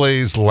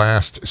 LA's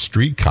Last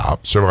Street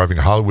Cop, Surviving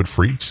Hollywood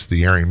Freaks,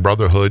 the Aryan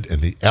Brotherhood,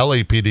 and the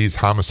LAPD's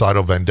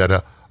Homicidal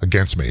Vendetta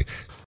Against Me.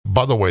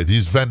 By the way,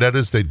 these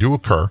vendettas, they do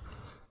occur.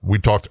 We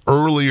talked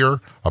earlier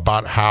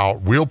about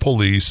how real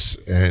police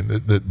and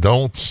that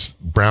don't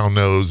brown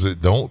nose,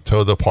 that don't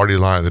toe the party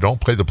line, that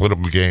don't play the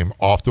political game,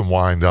 often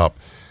wind up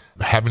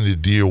having to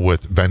deal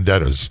with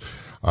vendettas.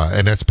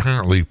 And that's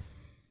apparently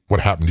what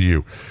happened to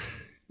you.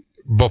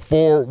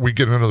 Before we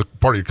get into another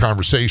part of your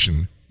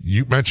conversation,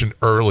 you mentioned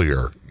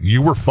earlier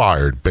you were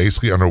fired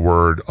basically on a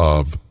word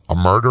of a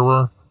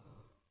murderer,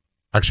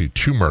 actually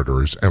two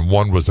murderers, and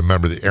one was a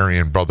member of the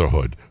Aryan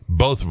Brotherhood.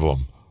 Both of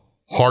them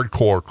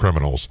hardcore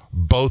criminals,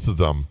 both of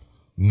them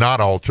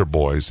not altar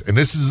boys. And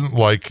this isn't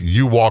like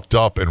you walked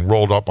up and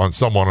rolled up on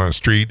someone on the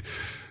street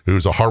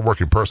who's a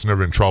hardworking person,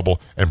 never in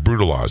trouble, and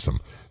brutalized them.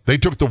 They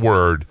took the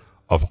word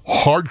of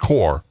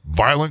hardcore,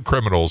 violent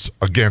criminals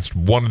against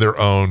one of their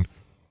own,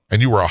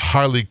 and you were a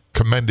highly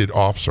commended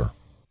officer.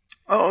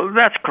 Oh,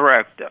 that's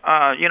correct.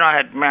 I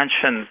had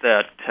mentioned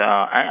that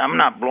I'm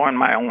not blowing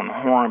my own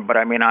horn, but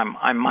I mean,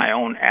 I'm my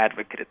own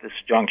advocate at this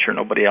juncture.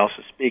 Nobody else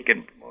is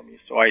speaking for me,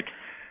 so I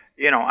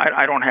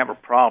don't have a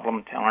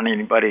problem telling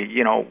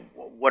anybody,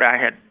 what I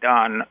had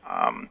done.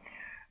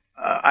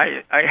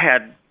 I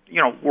had,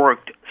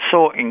 worked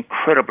so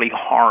incredibly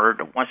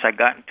hard once I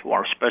got into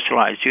our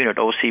specialized unit,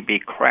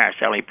 OCB Crash,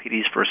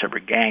 LAPD's first ever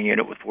gang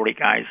unit with 40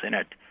 guys in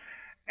it,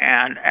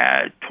 and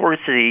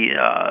towards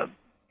the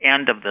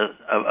end of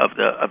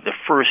the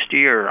first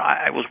year,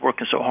 I was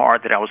working so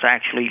hard that I was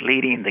actually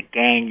leading the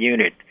gang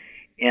unit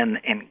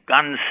in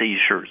gun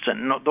seizures,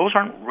 and no, those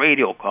aren't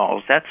radio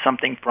calls. That's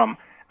something from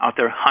out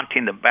there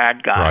hunting the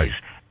bad guys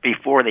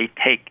before they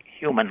take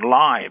human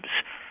lives.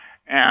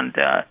 And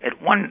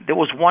there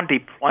was one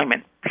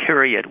deployment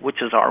period,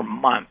 which is our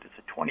month. It's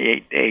a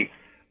 28-day,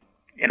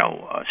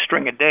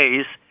 string of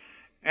days,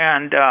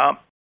 and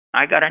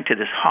I got into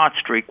this hot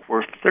streak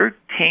where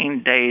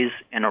 13 days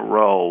in a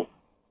row,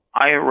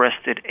 I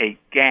arrested a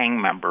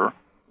gang member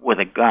with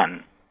a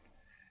gun.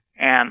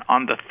 And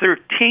on the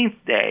 13th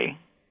day,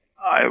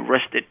 I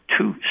arrested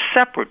 2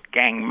 separate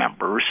gang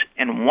members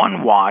in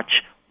one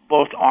watch,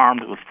 both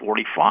armed with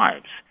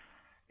 .45s.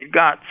 It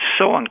got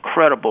so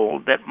incredible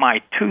that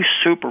my 2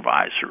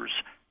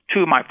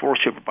 of my 4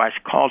 supervisors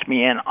called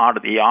me in out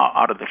of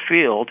the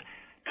field,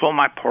 told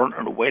my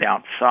partner to wait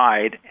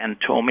outside, and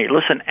told me,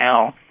 "Listen,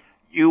 Al,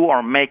 you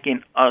are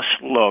making us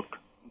look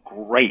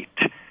great,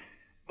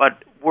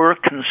 but we're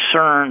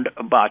concerned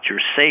about your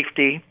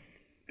safety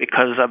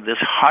because of this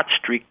hot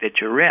streak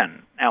that you're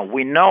in. Now,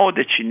 we know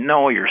that you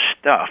know your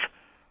stuff,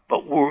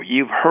 but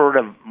you've heard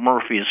of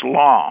Murphy's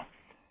Law,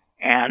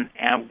 and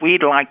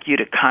we'd like you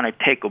to kind of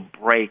take a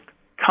break,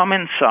 come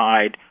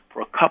inside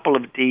for a couple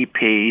of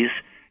DPs,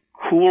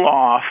 cool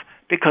off,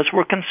 because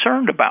we're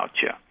concerned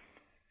about you."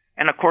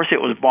 And of course,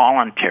 it was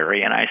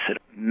voluntary, and I said,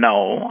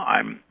 "No,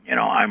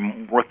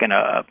 I'm working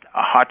a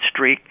hot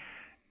streak.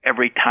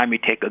 Every time you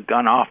take a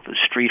gun off the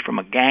street from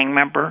a gang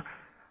member,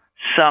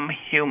 some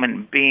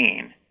human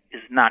being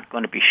is not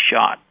going to be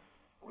shot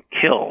or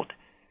killed."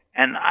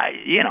 And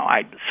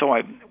so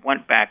I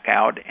went back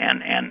out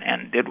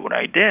and did what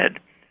I did.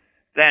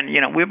 Then,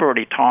 we've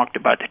already talked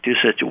about the 2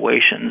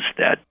 situations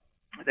that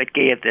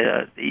gave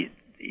the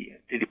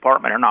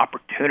department an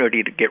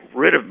opportunity to get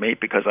rid of me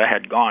because I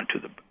had gone to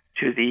the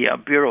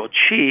bureau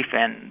chief,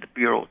 and the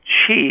bureau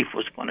chief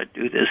was going to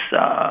do this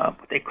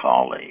what they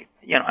call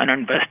an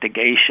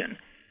investigation.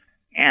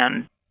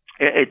 And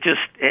it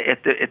just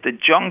at the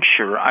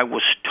juncture, I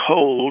was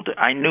told,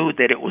 I knew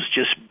that it was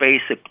just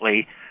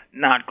basically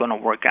not going to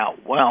work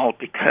out well,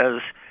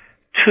 because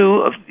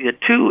 2 of the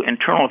 2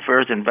 internal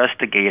affairs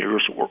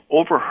investigators were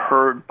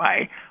overheard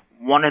by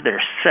one of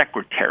their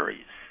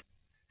secretaries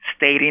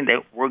stating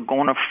that we're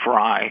going to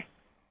fry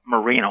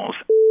Marinos.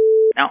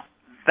 Now,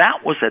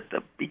 that was at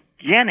the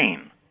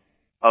beginning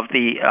of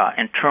the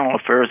internal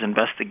affairs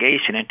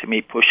investigation into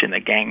me pushing the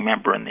gang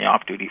member in the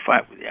off-duty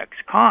fight with the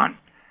ex-con.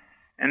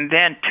 And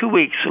then 2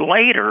 weeks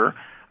later,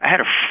 I had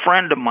a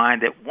friend of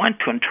mine that went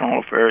to internal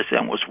affairs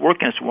and was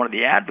working as one of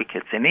the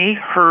advocates, and he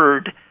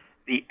heard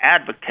the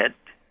advocate,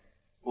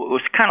 who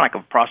was kind of like a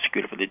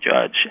prosecutor for the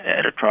judge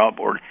at a trial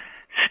board,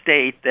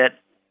 state that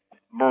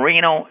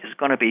Marino is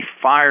going to be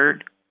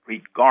fired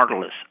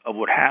regardless of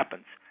what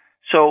happens.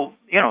 So,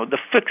 the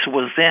fix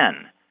was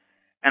in.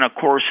 And of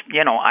course,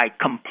 I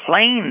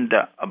complained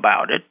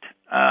about it,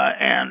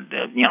 and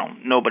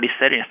nobody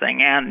said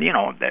anything. And,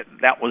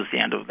 that was the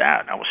end of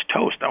that. I was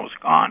toast. I was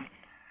gone.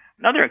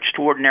 Another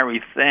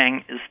extraordinary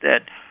thing is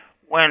that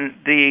when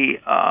the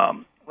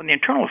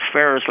Internal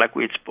Affairs, like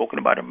we had spoken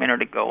about a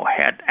minute ago,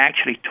 had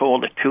actually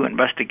told the 2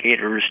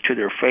 investigators to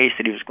their face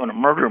that he was going to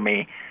murder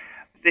me,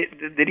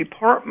 the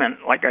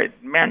department, like I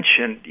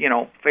mentioned,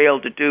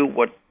 failed to do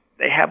what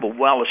they have a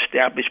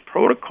well-established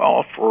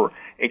protocol for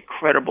a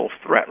credible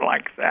threat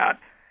like that.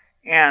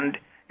 And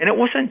it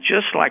wasn't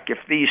just like if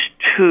these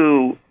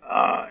 2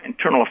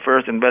 internal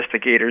affairs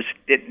investigators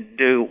didn't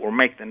do or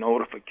make the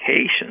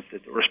notifications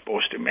that they were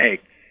supposed to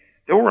make.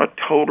 There were a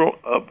total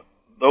of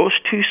those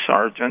 2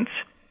 sergeants,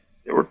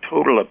 there were a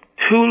total of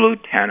 2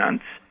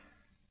 lieutenants,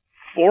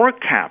 4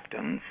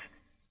 captains,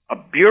 a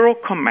bureau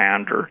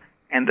commander,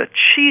 and the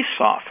chief's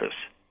office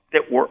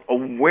that were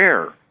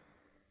aware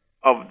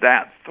of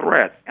that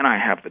threat. And I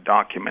have the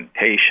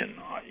documentation,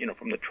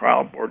 from the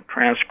trial board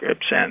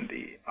transcripts and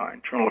the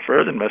internal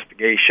affairs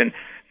investigation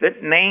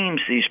that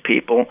names these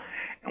people.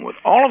 And with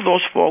all of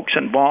those folks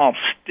involved,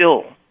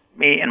 still,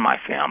 me and my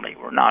family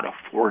were not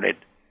afforded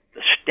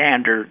the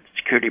standard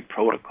security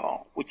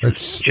protocol, which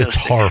is just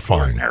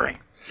horrifying.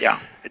 Yeah,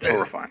 it's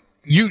horrifying.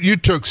 You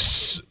took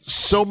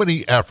so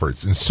many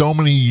efforts and so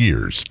many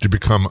years to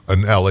become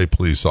an LA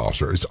police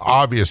officer. It's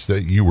obvious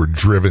that you were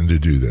driven to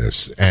do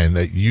this and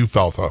that you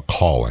felt a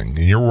calling and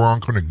you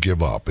weren't going to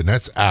give up. And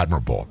that's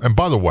admirable. And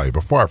by the way,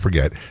 before I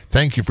forget,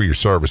 thank you for your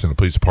service in the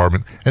police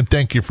department and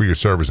thank you for your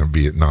service in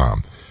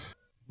Vietnam.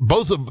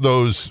 Both of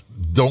those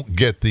don't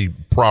get the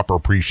proper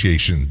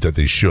appreciation that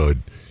they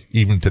should,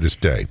 even to this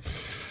day.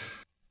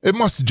 It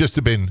must have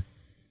just been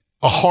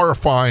a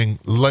horrifying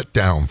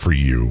letdown for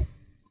you.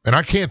 And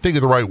I can't think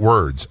of the right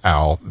words,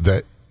 Al,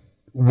 that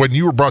when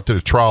you were brought to the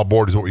trial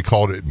board is what we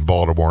called it in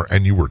Baltimore,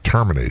 and you were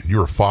terminated, you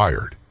were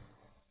fired.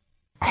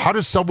 How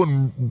does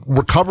someone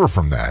recover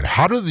from that?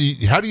 How do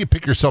you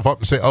pick yourself up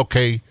and say,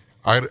 okay,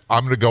 I'm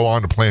going to go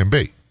on to plan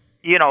B?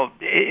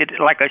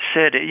 Like I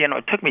said,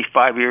 it took me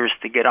 5 years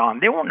to get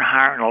on. They weren't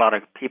hiring a lot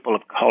of people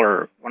of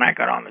color when I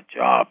got on the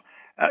job.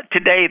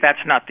 Today,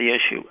 that's not the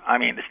issue. I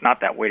mean, it's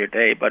not that way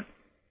today, but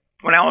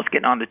when I was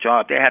getting on the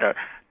job, they had a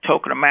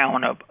token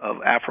amount of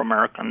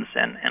Afro-Americans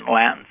and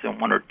Latins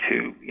and one or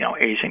two,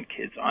 Asian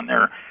kids on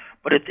there.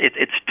 But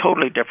it's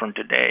totally different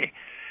today.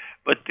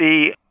 But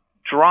the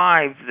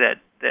drive that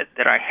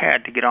I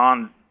had to get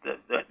on the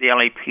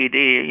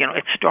LAPD,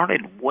 it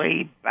started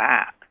way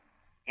back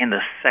in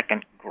the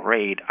second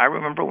grade. I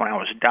remember when I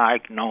was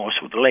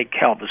diagnosed with Lake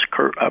Kelvis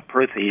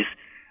Perthes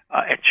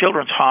at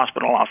Children's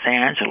Hospital, Los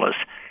Angeles.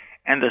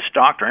 And this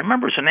doctor, I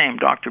remember his name,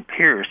 Dr.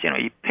 Pierce,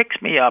 he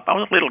picks me up. I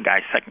was a little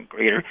guy, second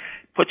grader,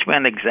 puts me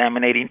on the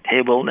examining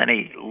table, and then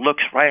he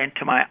looks right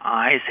into my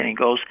eyes, and he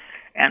goes,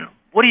 and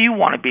what do you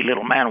want to be,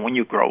 little man, when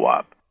you grow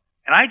up?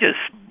 And I just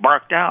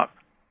barked out,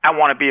 I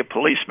want to be a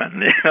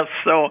policeman.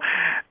 So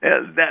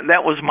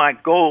that was my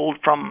goal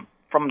from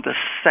the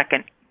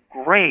second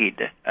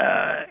grade.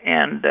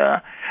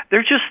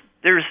 There's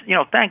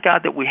thank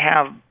God that we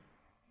have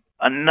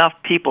enough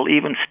people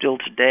even still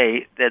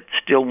today that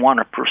still want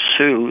to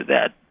pursue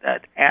that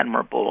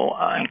admirable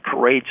and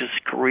courageous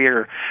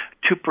career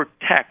to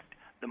protect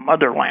the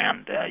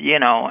motherland,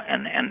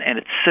 and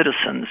its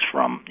citizens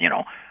from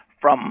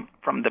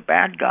the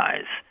bad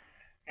guys.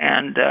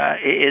 And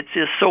it's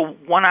just so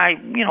when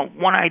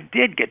I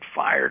did get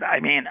fired, I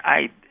mean,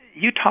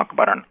 you talk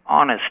about an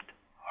honest,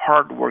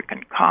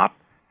 hardworking cop.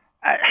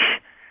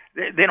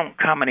 They don't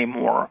come any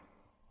more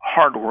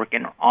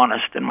hardworking,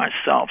 honest than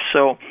myself.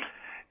 So,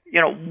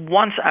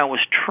 once I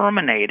was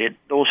terminated,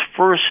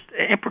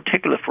 in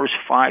particular, the first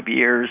 5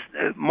 years,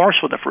 more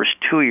so the first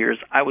 2 years,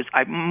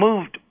 I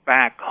moved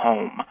back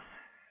home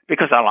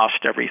because I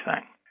lost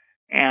everything,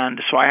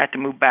 and so I had to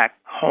move back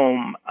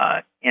home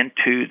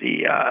into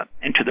the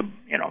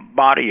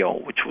barrio,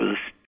 which was,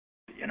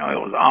 it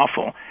was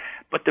awful.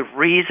 But the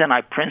reason I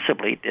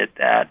principally did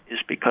that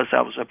is because I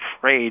was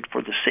afraid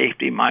for the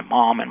safety of my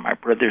mom and my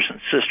brothers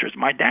and sisters.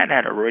 My dad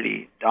had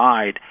already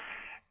died.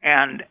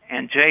 And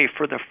Jay,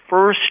 for the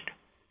first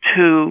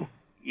 2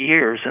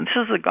 years, and this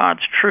is the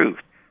God's truth,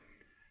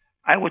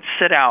 I would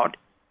sit out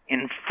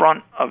in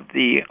front of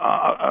the,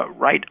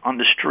 right on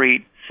the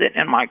street, sit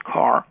in my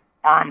car,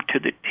 armed to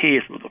the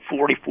teeth with a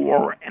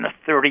 44 and a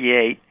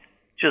 38,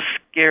 just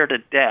scared to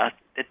death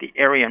that the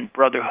Aryan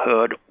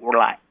Brotherhood or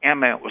La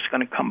Emma was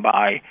going to come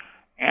by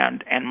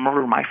and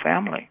murder my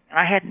family. And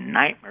I had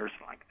nightmares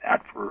like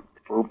that for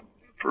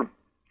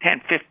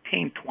 10,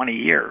 15, 20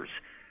 years.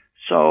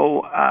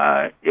 So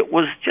it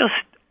was just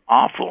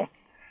awful.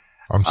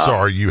 I'm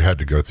sorry you had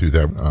to go through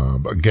that.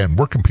 Again,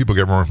 where can people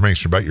get more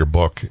information about your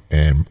book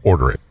and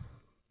order it?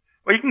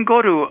 Well, you can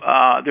go to,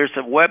 there's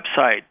a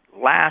website,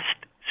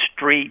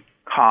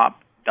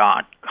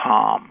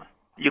 laststreetcop.com.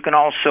 You can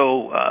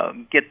also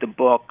get the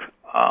book,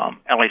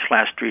 LA's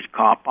Last Street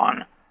Cop,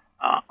 on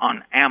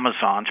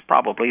Amazon. It's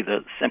probably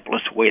the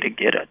simplest way to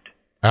get it.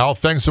 Al,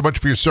 thanks so much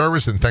for your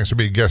service, and thanks for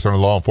being a guest on the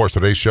Law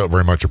Enforcement Today show.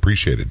 Very much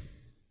appreciated.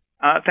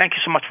 Thank you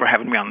so much for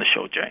having me on the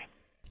show, Jay.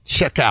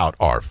 Check out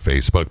our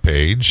Facebook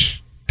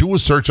page. Do a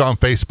search on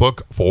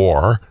Facebook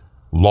for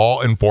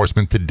Law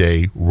Enforcement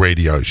Today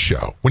radio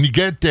show. When you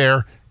get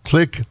there,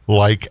 click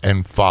like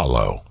and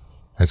follow.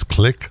 That's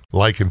click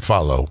like and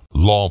follow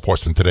Law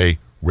Enforcement Today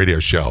radio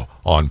show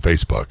on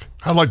Facebook.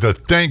 I'd like to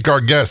thank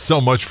our guests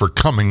so much for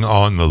coming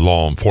on the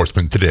Law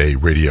Enforcement Today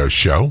radio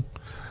show.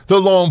 The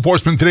Law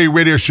Enforcement Today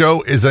radio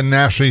show is a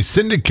nationally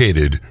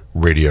syndicated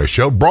radio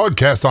show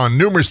broadcast on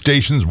numerous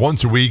stations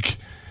once a week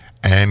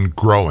and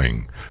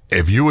growing.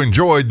 If you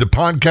enjoyed the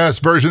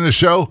podcast version of the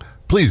show,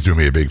 please do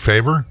me a big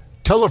favor.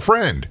 Tell a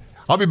friend.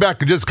 I'll be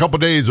back in just a couple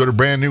days with a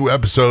brand new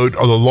episode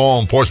of the Law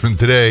Enforcement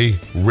Today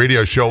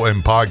radio show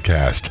and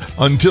podcast.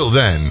 Until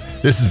then,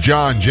 this is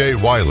John J.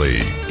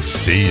 Wiley.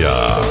 See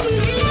ya.